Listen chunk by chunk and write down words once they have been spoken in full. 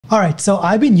Alright, so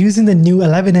I've been using the new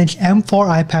 11-inch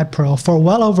M4 iPad Pro for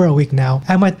well over a week now,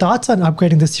 and my thoughts on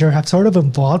upgrading this year have sort of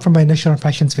evolved from my initial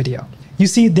impressions video. You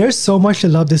see, there's so much to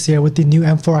love this year with the new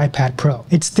M4 iPad Pro.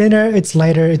 It's thinner, it's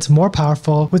lighter, it's more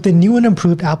powerful, with the new and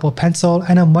improved Apple Pencil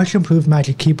and a much improved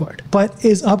Magic Keyboard. But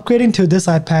is upgrading to this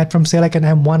iPad from say like an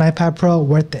M1 iPad Pro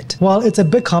worth it? Well, it's a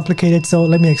bit complicated, so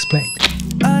let me explain.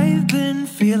 I've been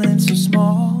feeling so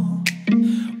small.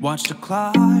 Watch the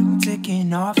clock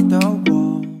ticking off the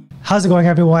wall. How's it going,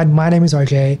 everyone? My name is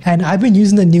RJ, and I've been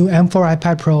using the new M4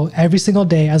 iPad Pro every single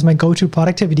day as my go-to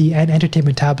productivity and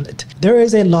entertainment tablet. There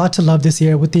is a lot to love this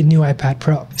year with the new iPad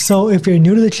Pro. So if you're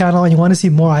new to the channel and you want to see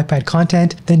more iPad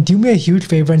content, then do me a huge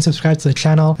favor and subscribe to the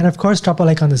channel, and of course drop a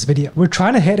like on this video. We're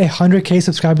trying to hit 100k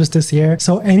subscribers this year,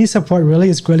 so any support really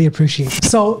is greatly appreciated.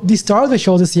 So the star of the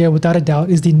show this year, without a doubt,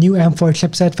 is the new M4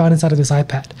 chipset found inside of this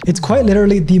iPad. It's quite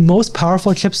literally the most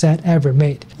powerful chipset ever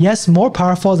made. Yes, more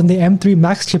powerful than the M3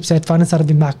 Max chipset found inside of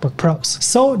the MacBook Pros.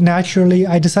 So naturally,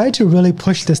 I decided to really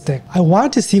push this thing. I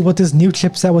wanted to see what this new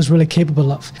chipset was really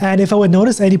capable of, and if I would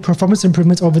notice any performance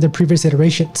improvements over the previous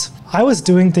iterations. I was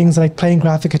doing things like playing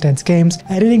graphic intense games,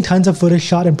 editing tons of footage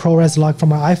shot in ProRes log from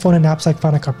my iPhone and apps like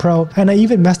Final Cut Pro, and I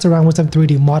even messed around with some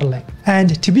 3D modeling.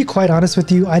 And to be quite honest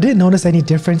with you, I didn't notice any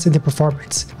difference in the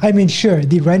performance. I mean, sure,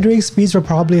 the rendering speeds were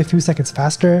probably a few seconds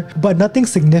faster, but nothing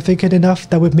significant enough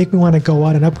that would make me want to go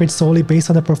out and upgrade solely based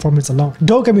on the performance alone.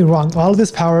 Don't get me wrong, all of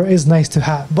this power is nice to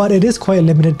have, but it is quite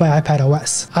limited by iPad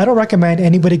OS. I don't recommend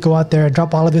anybody go out there and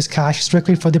drop all of this cash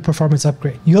strictly for the performance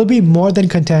upgrade. You'll be more than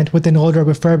content with an older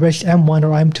refurbished M1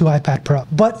 or M2 iPad Pro.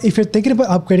 But if you're thinking about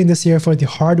upgrading this year for the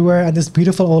hardware and this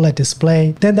beautiful OLED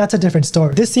display, then that's a different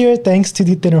story. This year, thanks to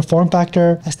the thinner form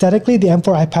factor, aesthetically the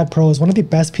M4 iPad Pro is one of the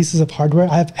best pieces of hardware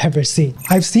I've ever seen.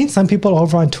 I've seen some people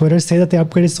over on Twitter say that they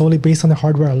upgraded solely based on the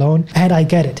hardware alone, and I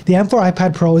get it. The M4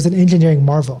 iPad Pro is an engineering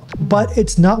marvel, but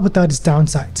it's not without its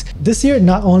downsides. This year,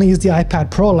 not only is the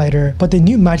iPad Pro lighter, but the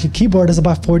new Magic Keyboard is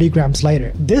about 40 grams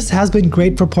lighter. This has been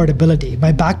great for portability.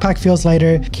 My backpack feels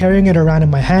lighter, carrying it around in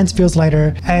my hands feels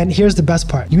lighter, and here's the best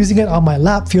part, using it on my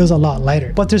lap feels a lot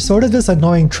lighter. But there's sort of this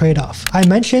annoying trade-off. I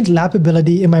mentioned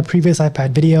lapability in my previous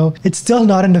iPad video. It's still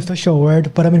not an official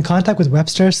word, but I'm in contact with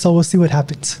Webster, so we'll see what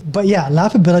happens. But yeah,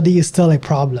 lapability is still a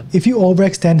problem. If you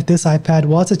overextend this iPad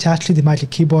while it's attached to the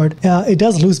Magic Keyboard, it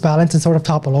does lose balance and sort of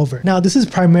topple over. Now, this is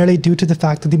primarily due to the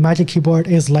fact that the Magic Keyboard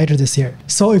is lighter this year.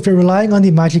 So if you're relying on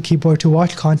the Magic Keyboard to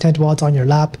watch content while it's on your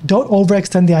lap, don't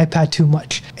overextend the iPad too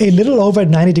much. A little over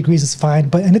 90 degrees is fine,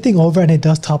 but anything over and it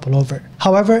does topple over.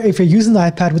 However, if you're using the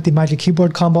iPad with the Magic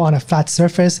Keyboard combo on a flat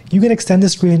surface, you can extend the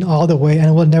screen all the way and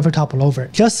it will never topple over.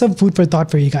 Just some food for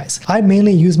thought for you guys. I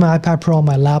mainly use my iPad Pro on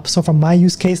my lap, so for my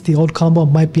use case, the old combo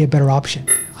might be a better option.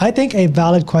 I think a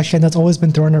valid question that's always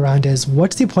been thrown around is,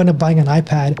 what's the point of buying an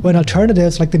iPad when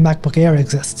alternatives like the MacBook Air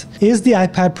exist? Is the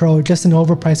iPad Pro just an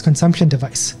overpriced consumption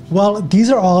device? Well, these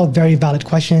are all very valid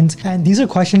questions, and these are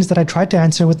questions that I tried to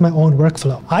answer with my own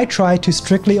workflow. I tried to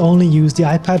strictly only use the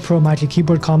iPad Pro Magic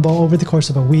Keyboard combo over the course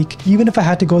of a week, even if I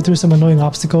had to go through some annoying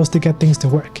obstacles to get things to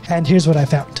work. And here's what I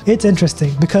found. It's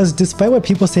interesting because despite what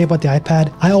people say about the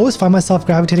iPad, I always find myself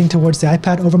gravitating towards the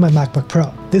iPad over my MacBook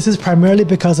Pro. This is primarily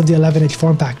because of the 11-inch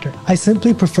form factor. I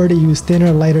simply prefer to use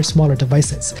thinner, lighter, smaller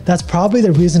devices. That's probably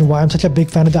the reason why I'm such a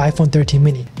big fan of the iPhone 13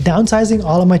 mini. Downsizing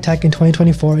all of my tech in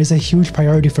 2024 is a huge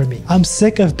priority for me. I'm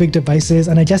sick of big devices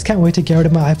and I just can't wait to get rid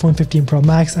of my iPhone 15 Pro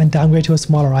Max and downgrade to a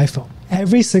smaller iPhone.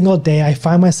 Every single day I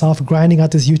find myself grinding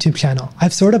out this YouTube channel.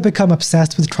 I've sort of become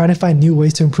obsessed with trying to find new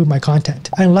ways to improve my content.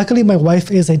 And luckily my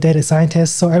wife is a data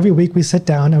scientist, so every week we sit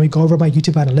down and we go over my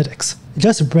YouTube analytics.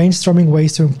 Just brainstorming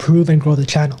ways to improve and grow the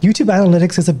channel. YouTube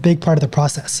analytics is a big part of the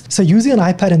process, so using an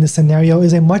iPad in this scenario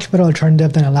is a much better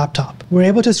alternative than a laptop. We're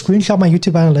able to screenshot my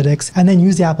YouTube analytics and then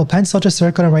use the Apple Pencil to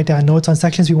circle and write down notes on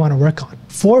sections we want to work on.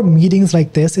 For meetings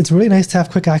like this, it's really nice to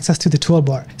have quick access to the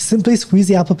toolbar. Simply squeeze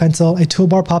the Apple Pencil, a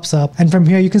toolbar pops up, and from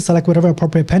here you can select whatever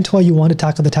appropriate pen tool you want to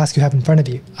tackle the task you have in front of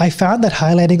you. I found that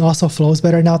highlighting also flows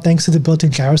better now thanks to the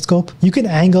built-in gyroscope. You can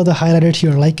angle the highlighter to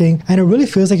your liking, and it really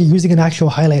feels like you're using an actual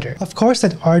highlighter. Of course,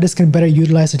 an artist can better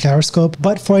utilize the gyroscope,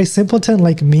 but for a simpleton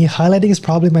like me, highlighting is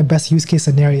probably my best use case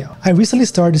scenario. I recently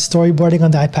started storyboarding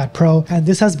on the iPad Pro, and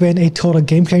this has been a total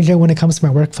game changer when it comes to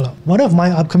my workflow. One of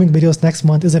my upcoming videos next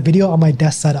month is a video on my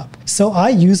desk setup. So I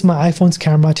use my iPhone's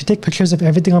camera to take pictures of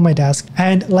everything on my desk,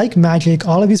 and like magic,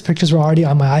 all of these pictures pictures were already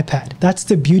on my iPad. That's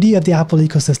the beauty of the Apple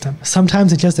ecosystem.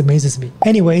 Sometimes it just amazes me.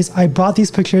 Anyways, I brought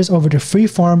these pictures over to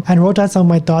Freeform and wrote down some of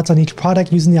my thoughts on each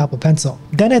product using the Apple Pencil.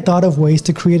 Then I thought of ways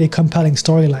to create a compelling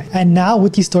storyline. And now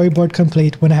with the storyboard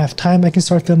complete, when I have time, I can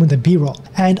start filming the B-roll.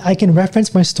 And I can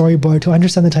reference my storyboard to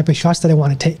understand the type of shots that I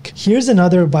want to take. Here's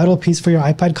another vital piece for your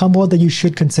iPad combo that you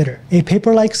should consider: a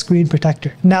Paperlike screen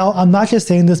protector. Now, I'm not just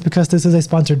saying this because this is a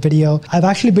sponsored video. I've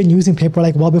actually been using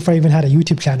Paperlike well before I even had a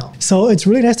YouTube channel. So it's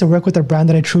really nice to work with a brand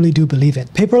that I truly do believe in.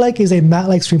 Paperlike is a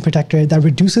matte-like screen protector that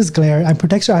reduces glare and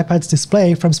protects your iPad's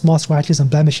display from small scratches and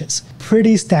blemishes.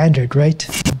 Pretty standard, right?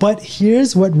 But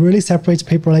here's what really separates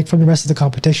Paperlike from the rest of the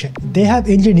competition. They have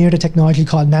engineered a technology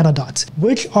called nanodots,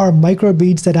 which are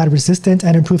microbeads that add resistance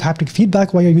and improve haptic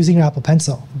feedback while you're using your Apple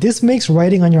Pencil. This makes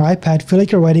writing on your iPad feel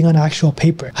like you're writing on actual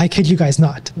paper. I kid you guys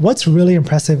not. What's really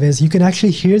impressive is you can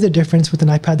actually hear the difference with an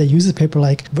iPad that uses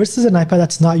Paperlike versus an iPad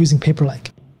that's not using Paperlike.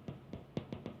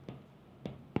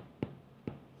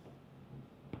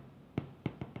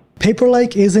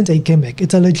 Paperlike isn't a gimmick,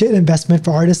 it's a legit investment for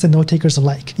artists and note-takers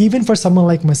alike. Even for someone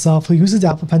like myself who uses the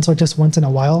Apple Pencil just once in a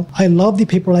while, I love the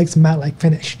Paperlike's matte-like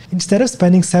finish. Instead of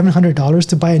spending $700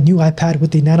 to buy a new iPad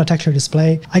with the nano texture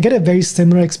display, I get a very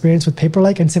similar experience with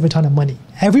Paperlike and save a ton of money.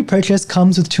 Every purchase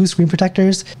comes with 2 screen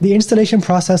protectors, the installation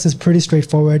process is pretty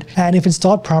straightforward, and if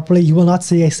installed properly, you will not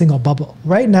see a single bubble.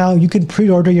 Right now, you can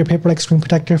pre-order your Paperlike screen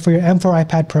protector for your M4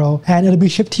 iPad Pro, and it'll be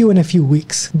shipped to you in a few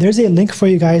weeks. There's a link for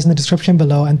you guys in the description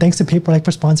below, and thanks to Paperlike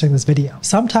for sponsoring this video.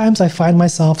 Sometimes I find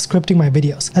myself scripting my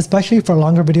videos, especially for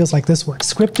longer videos like this one.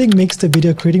 Scripting makes the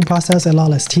video creating process a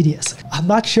lot less tedious. I'm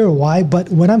not sure why, but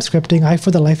when I'm scripting, I for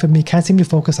the life of me can't seem to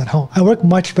focus at home. I work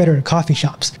much better at coffee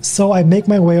shops. So I make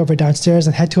my way over downstairs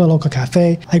and head to a local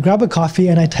cafe. I grab a coffee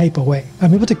and I type away.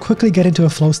 I'm able to quickly get into a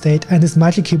flow state, and this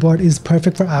Magic Keyboard is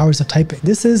perfect for hours of typing.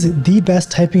 This is the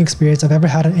best typing experience I've ever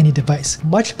had on any device.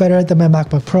 Much better than my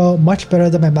MacBook Pro, much better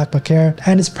than my MacBook Air,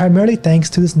 and it's primarily thanks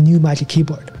to this new Magic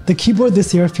Keyboard. The keyboard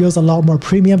this year feels a lot more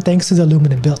premium thanks to the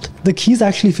aluminum build. The keys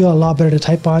actually feel a lot better to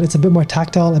type on, it's a bit more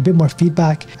tactile, a bit more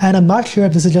feedback, and I'm not sure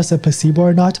if this is just a placebo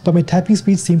or not, but my typing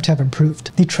speeds seem to have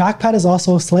improved. The trackpad is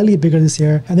also slightly bigger this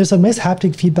year, and there's some nice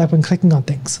haptic feedback when clicking on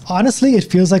things. Honestly,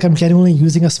 it feels like I'm genuinely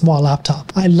using a small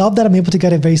laptop. I love that I'm able to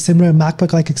get a very similar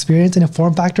MacBook-like experience in a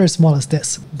form factor as small as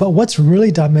this. But what's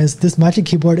really dumb is this Magic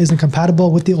Keyboard isn't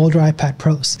compatible with the older iPad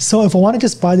Pros. So if I want to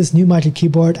just buy this new Magic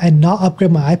Keyboard and not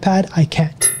upgrade my iPad, I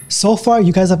can't. So far,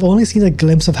 you guys have only seen a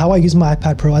glimpse of how I use my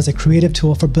iPad Pro as a creative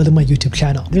tool for building my YouTube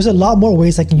channel. There's a lot more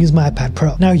ways I can use my iPad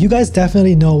Pro. Now, you guys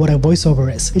definitely know what a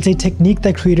voiceover is. It's a technique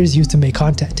that creators use to make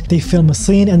content. They film a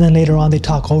scene and then later on they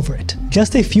talk over it.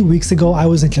 Just a few weeks ago, I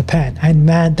was in Japan, and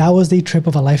man, that was the trip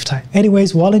of a lifetime.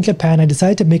 Anyways, while in Japan, I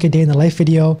decided to make a day in the life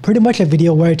video, pretty much a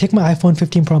video where I take my iPhone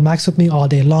 15 Pro Max with me all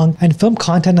day long and film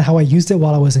content on how I used it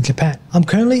while I was in Japan. I'm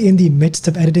currently in the midst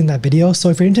of editing that video, so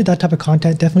if you're into that type of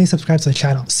content, definitely subscribe to the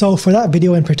channel. So for that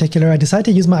video in particular, I decided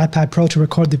to use my iPad Pro to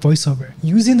record the voiceover.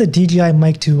 Using the DJI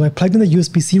Mic 2, I plugged in the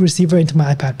USB-C receiver into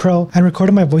my iPad Pro and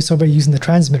recorded my voiceover using the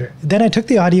transmitter. Then I took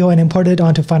the audio and imported it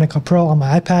onto Final Cut Pro on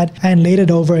my iPad and laid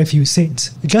it over a few scenes.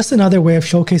 Just another way of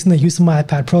showcasing the use of my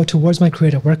iPad Pro towards my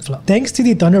creative workflow. Thanks to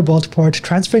the Thunderbolt port,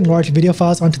 transferring large video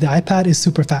files onto the iPad is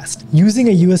super fast. Using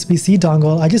a USB-C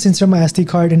dongle, I just insert my SD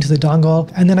card into the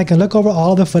dongle, and then I can look over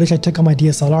all of the footage I took on my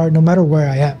DSLR no matter where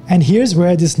I am. And here's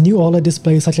where this new OLED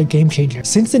display is such a game changer.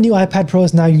 Since the new iPad Pro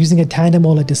is now using a Tandem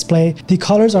OLED display, the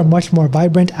colors are much more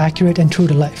vibrant, accurate, and true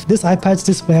to life. This iPad's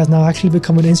display has now actually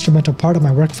become an instrumental part of my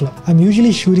workflow. I'm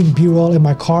usually shooting B-roll in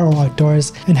my car or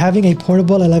outdoors, and having a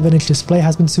portable 11-inch display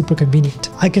has been super convenient.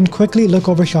 I can quickly look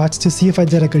over shots to see if I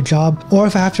did a good job or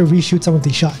if I have to reshoot some of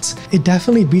these shots. It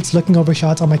definitely beats looking over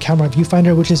shots on my camera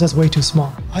viewfinder, which is just way too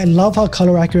small. I love how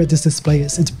color accurate this display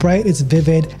is. It's bright, it's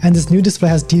vivid, and this new display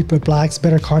has deeper blacks,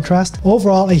 better contrast.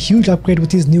 Overall, a huge upgrade with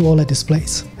these new OLED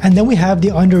displays. And then we have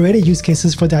the underrated use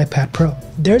cases for the iPad Pro.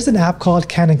 There's an app called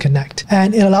Canon Connect,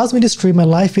 and it allows me to stream a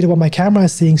live feed of what my camera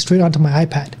is seeing straight onto my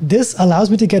iPad. This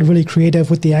allows me to get really creative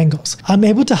with the angles. I'm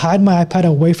able to hide my iPad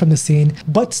away from the scene,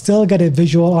 but still get a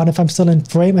visual on if I'm still in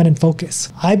frame and in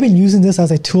focus. I've been using this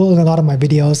as a tool in a lot of my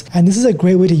videos, and this is a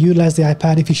great way to utilize the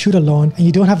iPad if you shoot alone and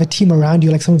you don't have a team around you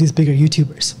like some of these bigger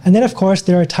YouTubers. And then of course,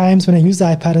 there are times when I use the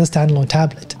iPad as a standalone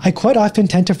tablet. I quite often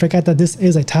tend to forget that this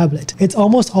is a tablet. It's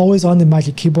almost always on the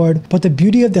Magic Keyboard, but the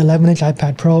beauty of the 11-inch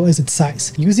iPad Pro is its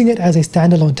size. Using it as a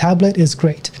standalone tablet is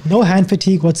great. No hand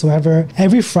fatigue whatsoever.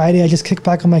 Every Friday I just kick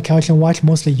back on my couch and watch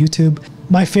mostly YouTube.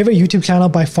 My favorite YouTube channel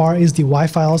by far is the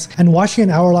Y-Files, and watching an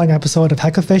hour-long episode of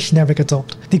Heck-a-Fish never gets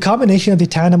old. The combination of the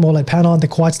Tandem OLED panel and the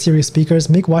quad stereo speakers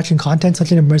make watching content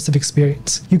such an immersive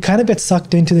experience. You kind of get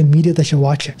sucked into the media that you're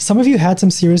watching. Some of you had some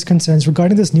serious concerns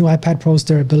regarding this new iPad Pro's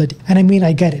durability, and I mean,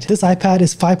 I get it. This iPad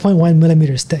is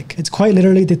 5.1mm thick. It's quite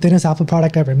literally the thinnest Apple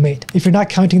product ever made, if you're not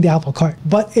counting the Apple Cart.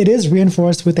 But it is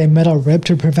reinforced with a metal rib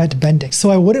to prevent bending, so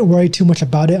I wouldn't worry too much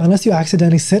about it unless you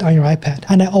accidentally sit on your iPad.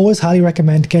 And I always highly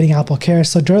recommend getting Apple Care,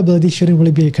 so durability shouldn't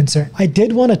really be a concern. I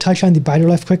did want to touch on the battery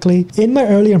life quickly. In my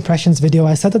early impressions video,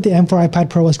 I said that the M4 iPad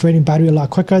Pro was draining battery a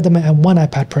lot quicker than my M1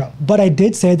 iPad Pro, but I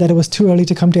did say that it was too early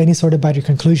to come to any sort of battery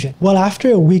conclusion. Well,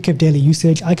 after a week of daily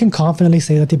usage, I can confidently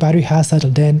say that the battery has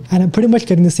settled in, and I'm pretty much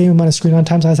getting the same amount of screen on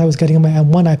time as I was getting on my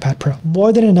M1 iPad Pro.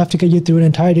 More than enough to get you through an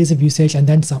entire days of usage and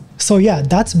then some. So yeah,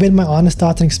 that's been my honest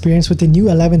thoughts and experience with the new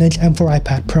 11-inch M4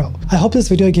 iPad Pro. I hope this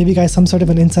video gave you guys some sort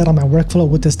of an insight on my workflow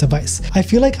with this device. I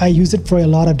feel like I use it for a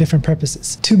lot of different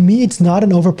purposes. To me, it's not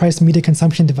an overpriced media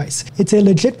consumption device. It's a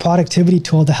legit productivity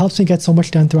tool that helps me get so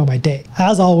much done throughout my day.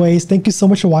 As always, thank you so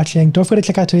much for watching. Don't forget to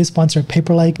check out today's sponsor,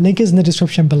 Paperlike. Link is in the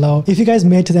description below. If you guys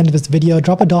made it to the end of this video,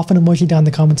 drop a dolphin emoji down in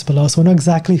the comments below so I know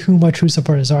exactly who my true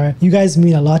supporters are. You guys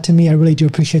mean a lot to me. I really do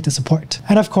appreciate the support.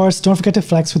 And of course, don't forget to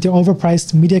flex with your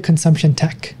overpriced media consumption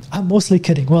tech. I'm mostly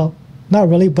kidding. Well, not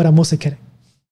really, but I'm mostly kidding.